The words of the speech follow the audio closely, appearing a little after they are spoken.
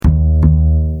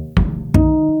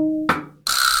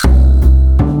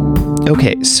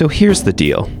Okay, so here's the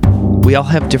deal. We all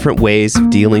have different ways of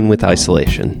dealing with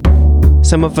isolation.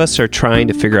 Some of us are trying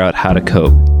to figure out how to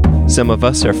cope. Some of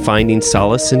us are finding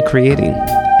solace in creating.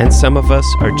 And some of us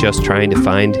are just trying to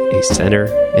find a center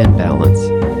and balance.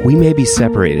 We may be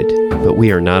separated, but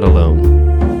we are not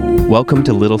alone. Welcome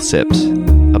to Little Sips,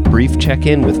 a brief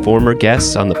check-in with former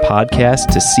guests on the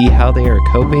podcast to see how they are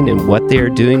coping and what they are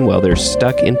doing while they're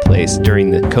stuck in place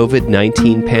during the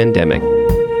COVID-19 pandemic.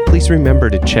 Please remember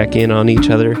to check in on each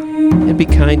other and be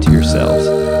kind to yourselves.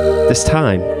 This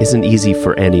time isn't easy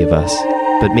for any of us,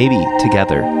 but maybe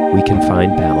together we can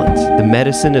find balance. The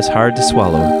medicine is hard to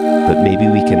swallow, but maybe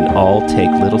we can all take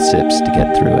little sips to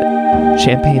get through it.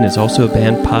 Champagne is Also a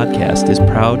Band podcast is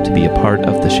proud to be a part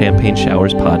of the Champagne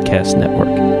Showers Podcast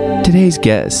Network. Today's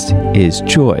guest is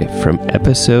Joy from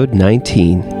episode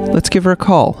 19. Let's give her a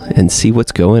call and see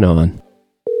what's going on.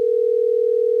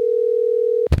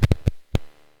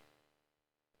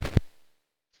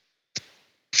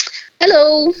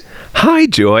 Hello. Hi,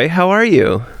 Joy. How are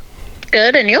you?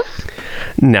 Good, and you?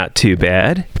 Not too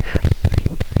bad.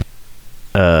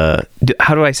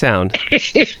 How do I sound?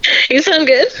 You sound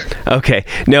good. Okay.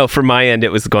 No, from my end,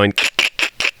 it was going...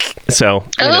 So...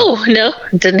 No.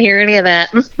 Didn't hear any of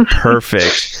that.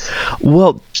 Perfect.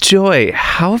 Well, Joy,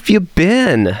 how have you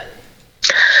been?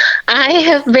 I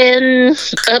have been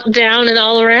up, down, and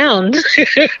all around.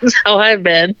 That's how I've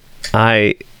been.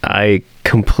 I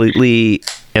completely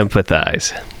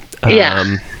empathize.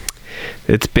 Yeah.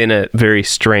 It's been a very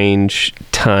strange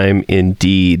time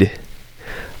indeed. It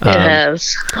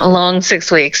has. A long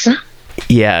 6 weeks.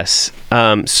 Yes.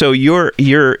 So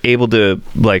you're able to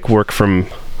work from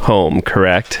home,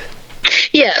 correct?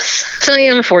 Yes. So I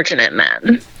am fortunate in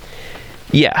that.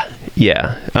 Yeah.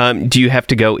 Do you have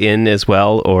to go in as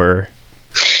well, or?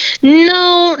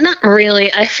 No, not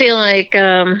really. I feel like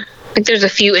there's a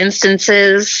few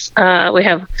instances we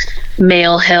have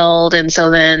mail held, and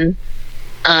so then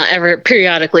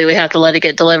periodically we have to let it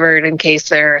get delivered in case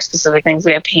there are specific things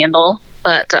we have to handle.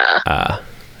 But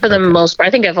for the most part,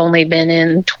 I think I've only been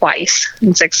in twice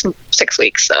in six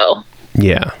weeks. So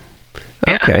yeah.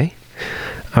 Okay.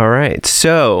 All right.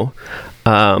 So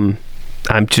I'm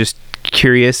just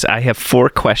curious. I have 4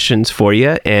 questions for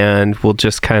you, and we'll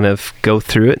just kind of go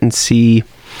through it and see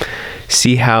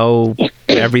how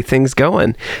everything's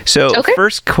going. So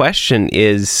First question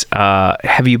is,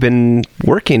 have you been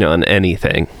working on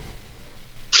anything?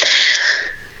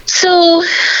 So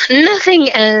nothing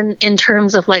in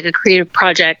terms of a creative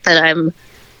project that I'm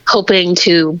hoping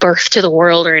to birth to the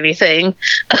world or anything.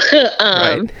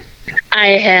 Right. I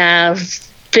have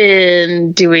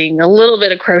been doing a little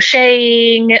bit of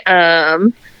crocheting.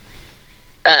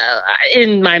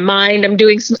 In my mind,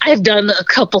 I've done a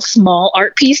couple small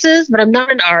art pieces, but I'm not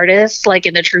an artist,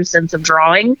 in the true sense of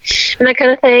drawing and that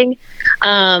kind of thing.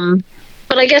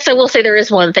 But I guess I will say there is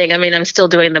one thing. I mean, I'm still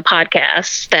doing the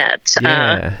podcast that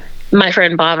my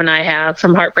friend Bob and I have,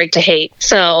 From Heartbreak to Hate.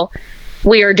 So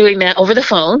we are doing that over the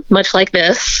phone, much like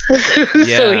this.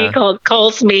 Yeah. So he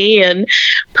calls me and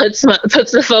puts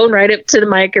the phone right up to the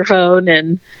microphone,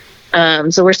 and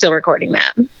so we're still recording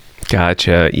that.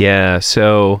 Gotcha. Yeah.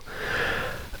 So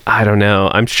I don't know.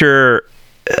 I'm sure.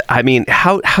 I mean,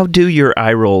 how do your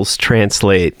eye rolls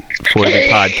translate for the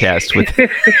podcast?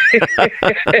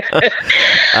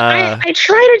 I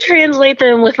try to translate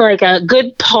them with a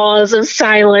good pause of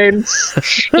silence.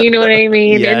 You know what I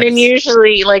mean? Yes. And then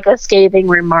usually a scathing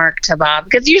remark to Bob,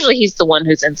 because usually he's the one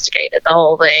who's instigated the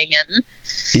whole thing. And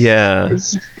yeah,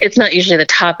 it's not usually the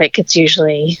topic. It's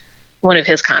usually one of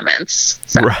his comments.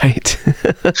 So. Right.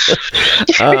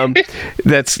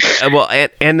 That's well,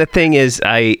 and the thing is,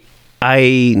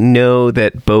 I know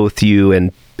that both you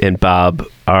and Bob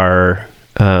are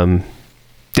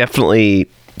definitely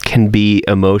can be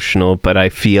emotional, but I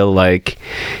feel like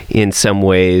in some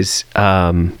ways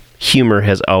humor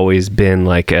has always been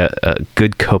a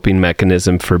good coping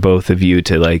mechanism for both of you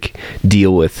to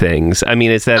deal with things. I mean,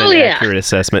 is that an accurate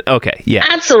assessment? Okay, yeah.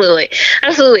 Absolutely.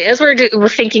 As we're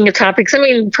thinking of topics, I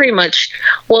mean, pretty much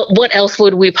what else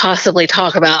would we possibly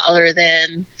talk about other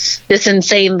than this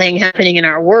insane thing happening in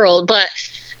our world? But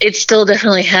it still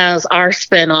definitely has our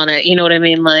spin on it. You know what I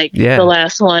mean? The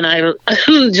last one,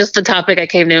 just the topic I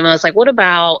came to him, I was like, what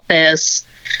about this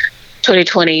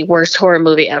 2020 worst horror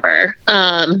movie ever?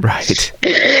 Right.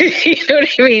 You know what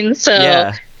I mean?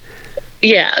 So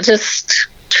yeah, just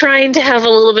trying to have a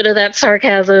little bit of that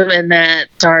sarcasm and that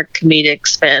dark comedic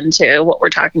spin to what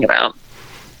we're talking about.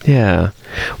 Yeah.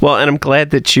 Well, and I'm glad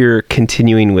that you're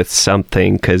continuing with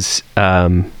something, because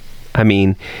I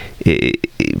mean,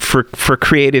 for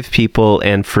creative people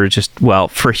and for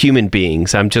for human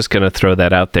beings, I'm just going to throw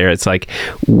that out there. It's like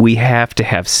we have to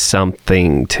have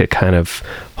something to kind of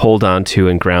hold on to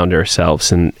and ground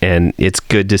ourselves. And it's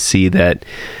good to see that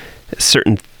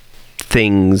certain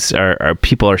things are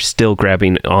people are still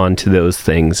grabbing onto those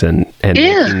things and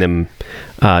making them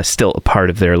still a part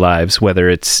of their lives, whether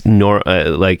it's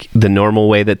like the normal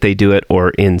way that they do it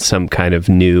or in some kind of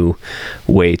new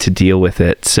way to deal with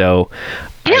it. So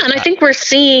and I think we're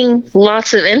seeing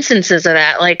lots of instances of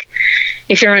that. Like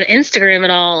if you're on Instagram at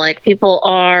all, like people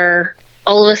are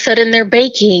all of a sudden they're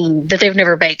baking that they've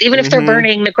never baked, even if they're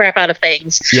burning the crap out of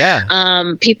things.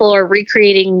 Yeah. People are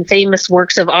recreating famous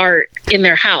works of art in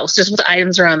their house, just with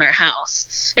items around their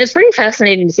house. And it's pretty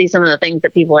fascinating to see some of the things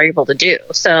that people are able to do.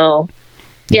 So,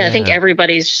 I think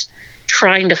everybody's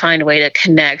trying to find a way to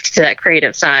connect to that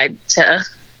creative side to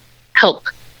help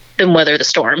them weather the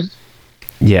storm.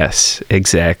 Yes,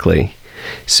 exactly.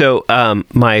 So,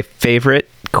 my favorite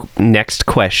next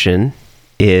question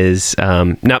is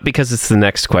not because it's the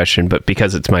next question, but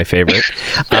because it's my favorite.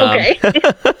 Okay.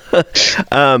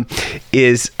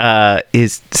 Is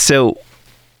so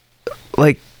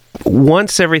like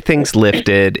once everything's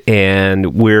lifted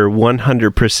and we're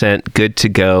 100% good to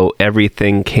go,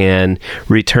 everything can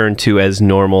return to as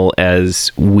normal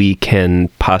as we can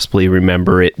possibly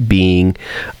remember it being.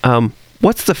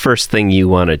 What's the first thing you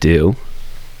want to do?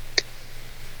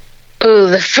 Oh,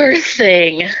 the first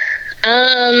thing.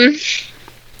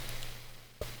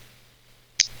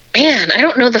 Man, I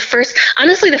don't know the first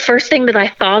thing that I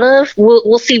thought of,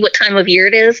 we'll see what time of year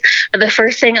it is, but the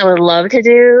first thing I would love to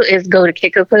do is go to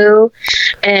Kickapoo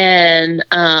and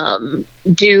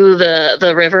do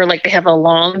the river. Like they have a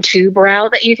long tube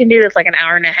route that you can do that's like an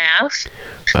hour and a half.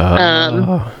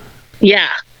 Yeah.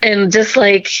 And just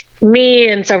like me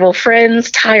and several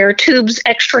friends tie our tubes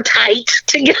extra tight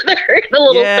together in a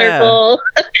little circle.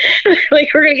 Like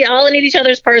we're going to get all in each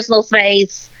other's personal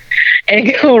space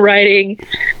and go riding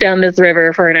down this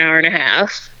river for an hour and a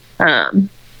half.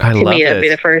 I love it. That'd be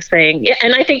the first thing. Yeah,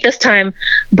 and I think this time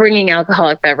bringing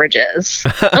alcoholic beverages.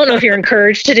 I don't know if you're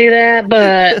encouraged to do that,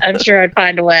 but I'm sure I'd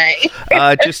find a way.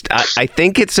 I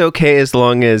think it's okay as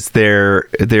long as they're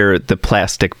the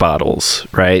plastic bottles,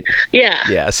 right? Yeah.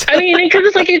 Yes. I mean,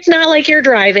 because it's not like you're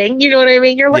driving. You know what I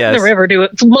mean? You're letting the river do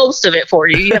it, most of it for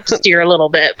you. You have to steer a little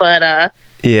bit, but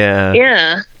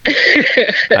yeah.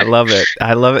 I love it.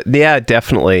 Yeah,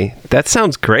 definitely. That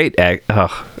sounds great.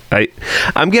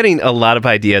 I'm getting a lot of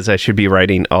ideas. I should be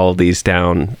writing all these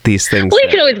down, these things. Well, you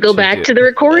can always go back to the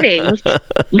recordings. But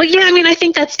yeah, I mean, I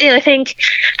think that's it. I think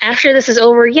after this is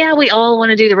over, we all want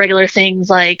to do the regular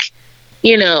things like,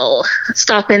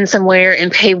 stop in somewhere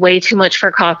and pay way too much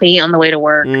for coffee on the way to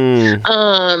work. You know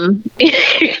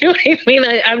what I mean?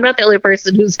 I'm not the only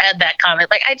person who's had that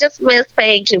comment. Like, I just miss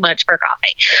paying too much for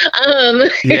coffee.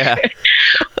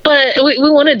 But we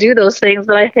want to do those things,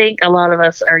 but I think a lot of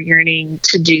us are yearning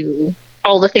to do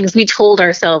all the things we told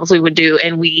ourselves we would do,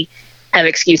 and we have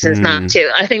excuses not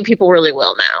to. I think people really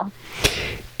will now.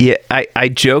 Yeah, I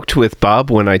joked with Bob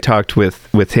when I talked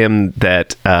with him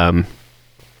that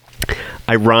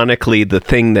ironically, the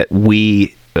thing that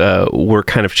we were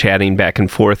kind of chatting back and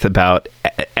forth about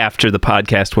after the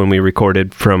podcast when we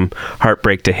recorded From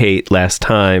Heartbreak to Hate last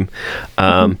time,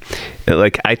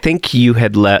 like I think you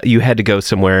had to go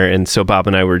somewhere, and so Bob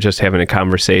and I were just having a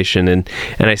conversation, and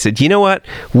I said, you know what,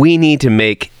 we need to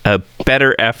make a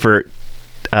better effort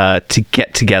to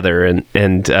get together,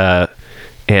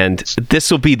 and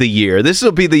this will be the year. This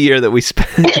will be the year that we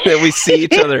see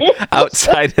each other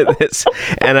outside of this.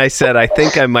 And I said, I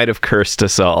think I might have cursed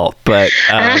us all, but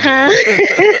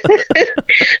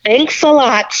thanks a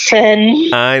lot, Sven.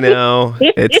 I know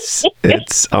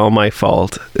it's all my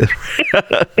fault.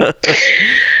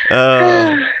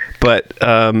 But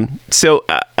so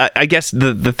I guess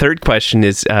the third question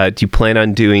is, do you plan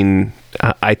on doing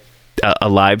a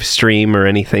live stream or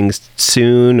anything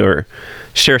soon, or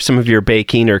share some of your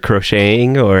baking or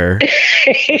crocheting, or?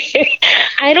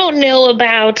 I don't know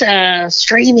about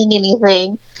streaming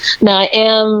anything. No, I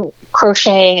am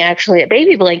crocheting actually a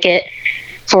baby blanket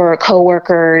for a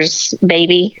coworker's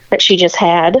baby that she just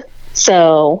had.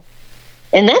 So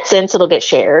in that sense, it'll get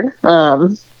shared.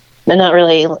 I'm not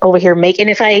really over here making.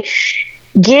 If I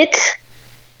get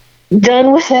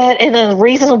done with that in a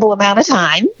reasonable amount of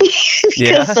time,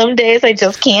 because some days I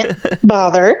just can't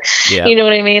bother. You know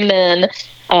what I mean? Then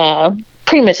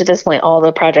pretty much at this point, all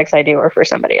the projects I do are for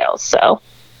somebody else. So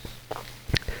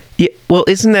yeah, well,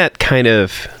 isn't that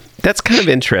that's kind of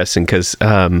interesting, because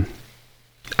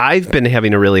I've been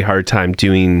having a really hard time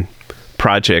doing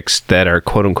projects that are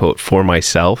quote unquote for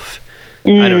myself.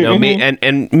 I don't know.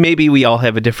 And maybe we all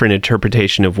have a different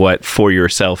interpretation of what for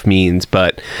yourself means,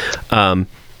 but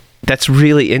that's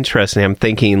really interesting. I'm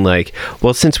thinking like,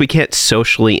 well, since we can't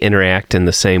socially interact in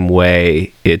the same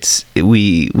way,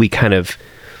 we kind of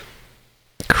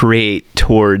create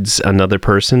towards another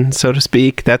person, so to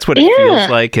speak. That's what it feels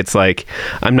like. It's like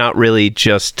I'm not really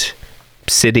just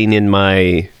sitting in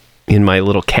my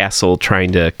little castle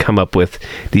trying to come up with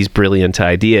these brilliant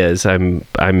ideas. I'm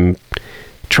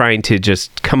trying to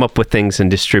just come up with things and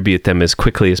distribute them as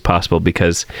quickly as possible,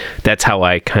 because that's how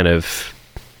I kind of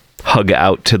hug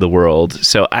out to the world.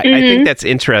 So I think that's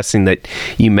interesting that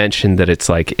you mentioned that it's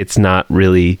like, it's not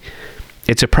really,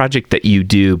 it's a project that you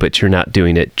do, but you're not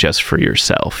doing it just for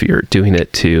yourself. You're doing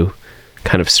it to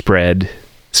kind of spread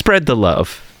the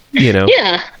love, you know?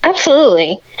 Yeah,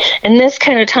 absolutely. And this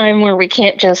kind of time where we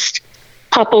can't just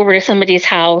pop over to somebody's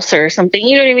house or something,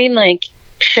 you know what I mean? Like,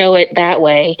 show it that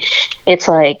way. It's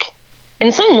like,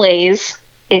 in some ways,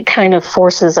 it kind of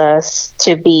forces us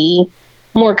to be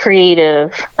more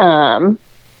creative and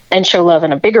show love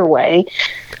in a bigger way,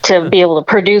 to be able to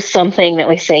produce something that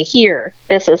we say, here,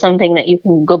 this is something that you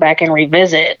can go back and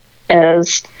revisit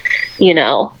as, you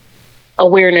know,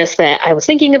 awareness that I was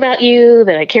thinking about you,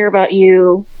 that I care about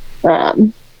you.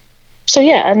 So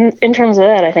yeah, in terms of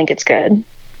that, I think it's good.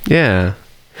 Yeah.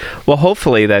 Well,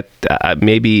 hopefully that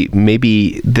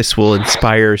maybe this will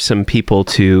inspire some people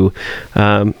to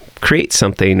create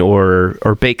something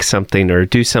or bake something or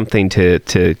do something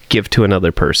to give to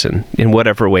another person in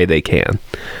whatever way they can.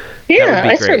 Yeah,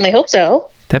 I certainly hope so.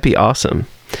 That'd be awesome.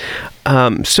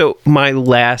 So my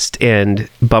last and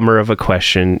bummer of a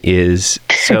question is,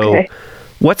 so okay,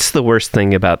 what's the worst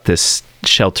thing about this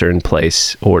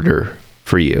shelter-in-place order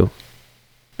for you?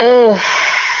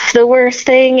 The worst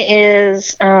thing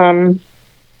is, I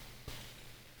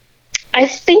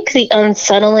think the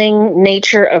unsettling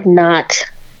nature of not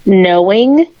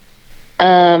knowing.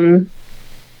 I'm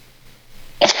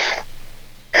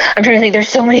trying to think. There's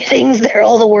so many things that are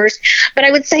all the worst, but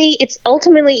I would say it's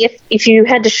ultimately, if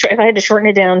I had to shorten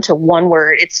it down to one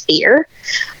word, it's fear.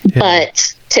 Yeah.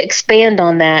 But to expand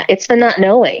on that, it's the not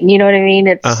knowing. You know what I mean?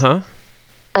 It's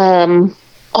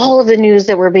all of the news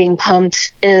that we're being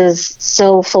pumped is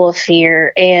so full of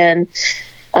fear, and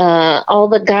all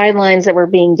the guidelines that we're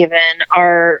being given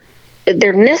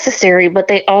they're necessary, but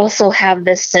they also have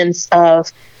this sense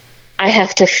of, I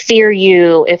have to fear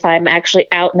you if I'm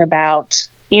actually out and about.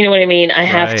 You know what I mean? I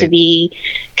have to be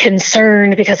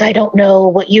concerned because I don't know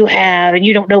what you have and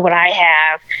you don't know what I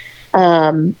have.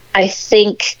 I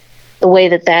think the way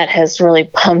that has really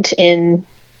pumped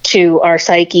into our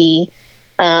psyche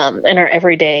and our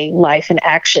everyday life and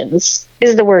actions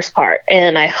is the worst part.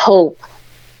 And I hope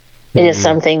it is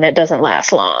something that doesn't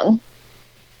last long.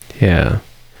 Yeah.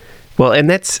 Well,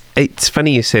 and it's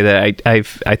funny you say that. I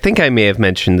think I may have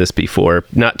mentioned this before,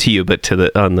 not to you, but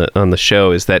on the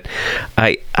show, is that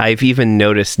I've even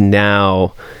noticed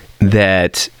now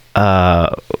that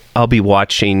I'll be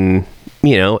watching,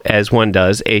 you know, as one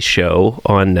does, a show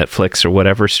on Netflix or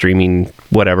whatever, streaming,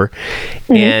 whatever,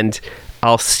 and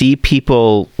I'll see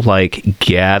people like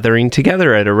gathering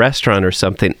together at a restaurant or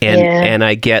something, and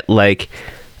I get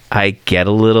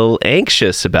a little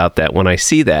anxious about that when I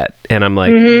see that. And I'm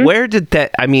like, where did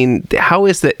that, I mean, how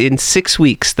is that in 6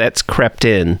 weeks that's crept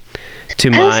in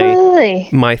to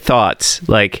my thoughts?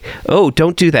 Like, oh,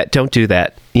 don't do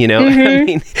that. You know, I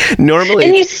mean, normally.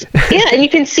 And you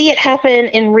can see it happen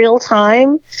in real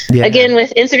time. Yeah. Again,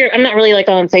 with Instagram, I'm not really like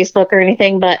on Facebook or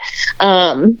anything, but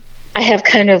I have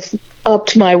kind of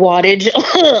upped my wattage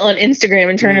on Instagram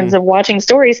in terms of watching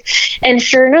stories. And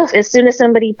sure enough, as soon as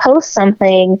somebody posts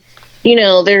something, you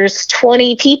know, there's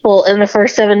 20 people in the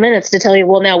first 7 minutes to tell you,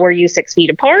 well, now were you 6 feet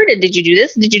apart? And did you do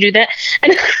this? Did you do that?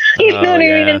 And you know what I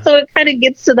mean? And so it kind of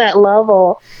gets to that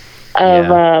level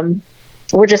of,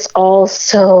 we're just all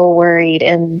so worried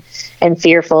and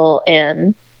fearful.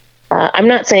 And I'm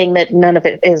not saying that none of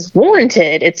it is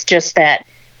warranted. It's just that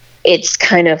it's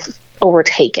kind of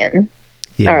overtaken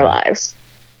our lives.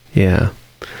 Yeah.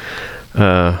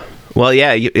 Well,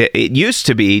 yeah, it used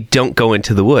to be don't go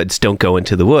into the woods,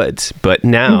 but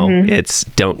now it's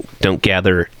don't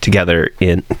gather together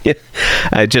in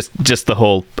just the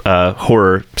whole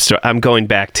horror story. I'm going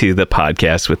back to the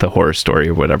podcast with the horror story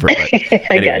or whatever. But anyway.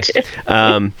 I got you.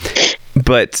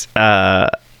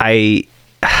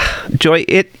 Joy,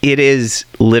 it is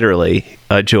literally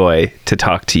a joy to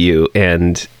talk to you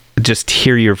and just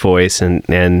hear your voice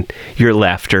and your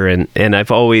laughter, and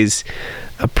I've always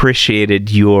appreciated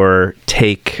your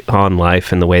take on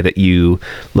life and the way that you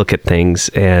look at things,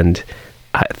 and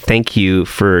thank you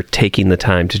for taking the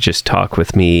time to just talk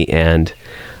with me and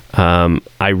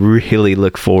I really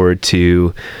look forward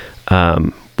to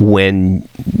when,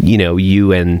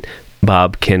 you and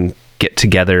Bob can get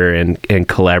together and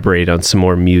collaborate on some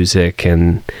more music.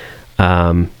 And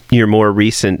your more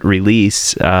recent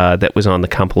release that was on the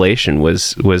compilation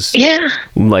was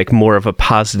like more of a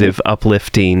positive,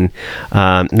 uplifting,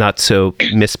 not so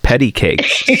Miss Petty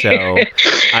Cakes. So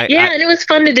and it was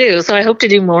fun to do. So I hope to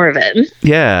do more of it.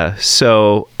 Yeah.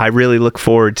 So I really look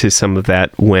forward to some of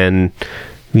that when,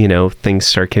 things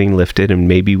start getting lifted, and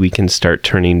maybe we can start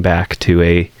turning back to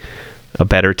a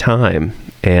better time.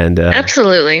 And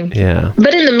absolutely. Yeah.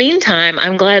 But in the meantime,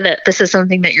 I'm glad that this is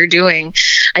something that you're doing.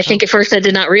 I think at first I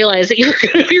did not realize that you were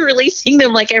going to be releasing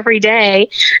them like every day.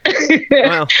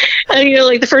 Wow. And,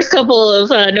 like the first couple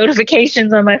of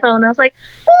notifications on my phone, I was like,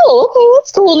 oh, okay,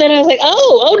 that's cool. And then I was like,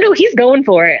 oh no, he's going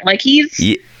for it. Like he's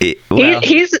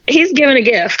giving a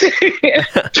gift.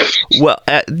 Well,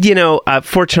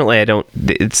 fortunately I don't,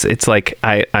 it's like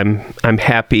I'm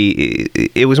happy.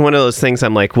 It was one of those things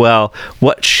I'm like, well,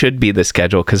 what should be the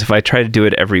schedule? Because if I try to do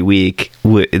it every week,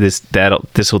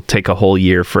 this will take a whole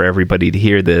year for everybody to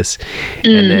hear this.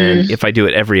 And then if I do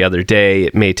it every other day,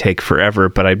 it may take forever,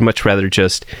 but I'd much rather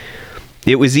just,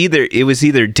 it was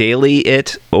either daily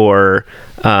or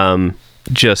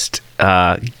just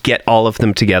get all of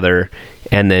them together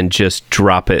and then just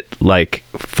drop it, like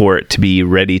for it to be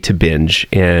ready to binge.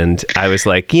 And I was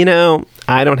like, I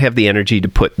don't have the energy to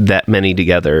put that many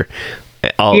together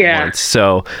all at once.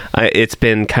 So it's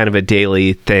been kind of a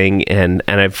daily thing, and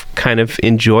I've kind of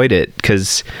enjoyed it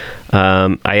because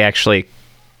I actually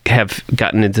have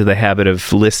gotten into the habit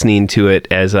of listening to it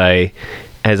as I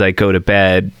go to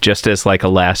bed, just as like a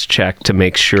last check to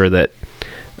make sure that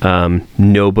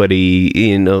nobody,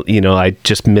 I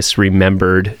just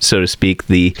misremembered, so to speak,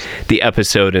 the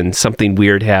episode, and something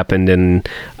weird happened and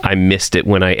I missed it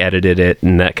when I edited it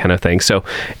and that kind of thing. So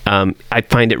I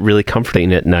find it really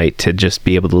comforting at night to just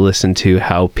be able to listen to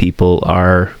how people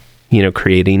are,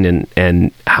 creating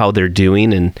and how they're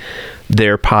doing and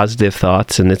their positive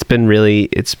thoughts. And it's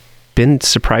been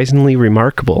surprisingly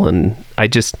remarkable. And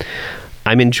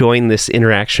I'm enjoying this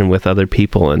interaction with other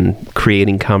people and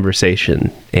creating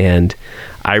conversation. And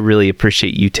I really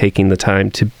appreciate you taking the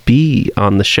time to be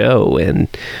on the show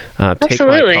and take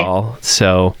my call.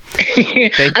 So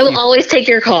I will always take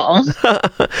your call.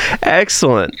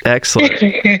 Excellent. All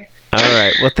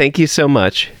right. Well, thank you so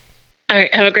much. All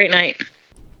right. Have a great night.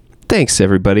 Thanks,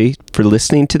 everybody, for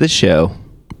listening to the show.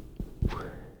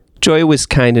 Joy was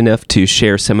kind enough to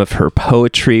share some of her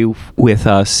poetry with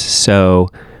us, so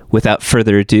without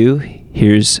further ado,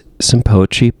 here's some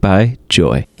poetry by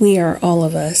Joy. We are all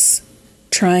of us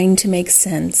trying to make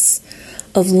sense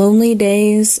of lonely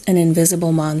days and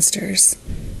invisible monsters.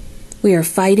 We are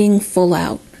fighting full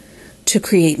out to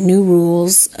create new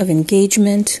rules of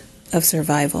engagement, of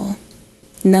survival.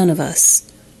 None of us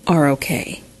are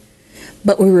okay.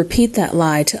 But we repeat that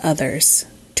lie to others,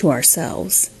 to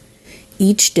ourselves.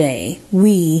 Each day,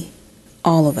 we,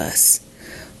 all of us,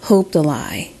 hope the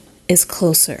lie is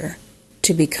closer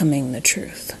to becoming the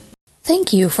truth.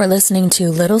 Thank you for listening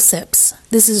to Little Sips.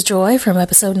 This is Joy from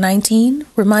episode 19,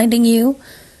 reminding you,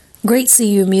 great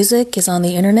CU music is on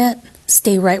the internet.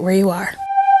 Stay right where you are.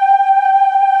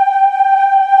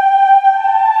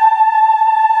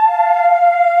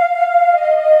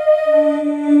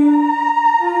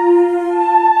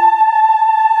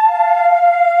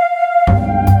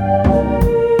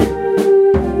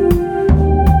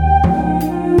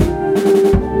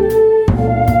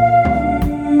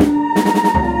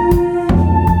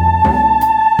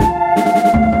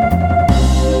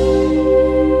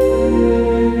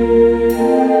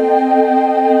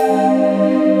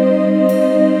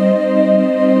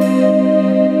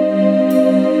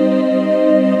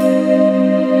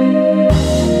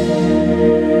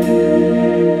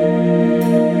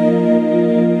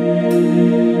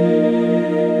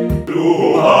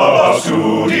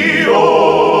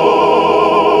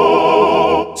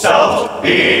 Sound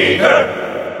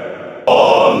bigger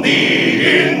on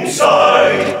the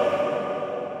inside.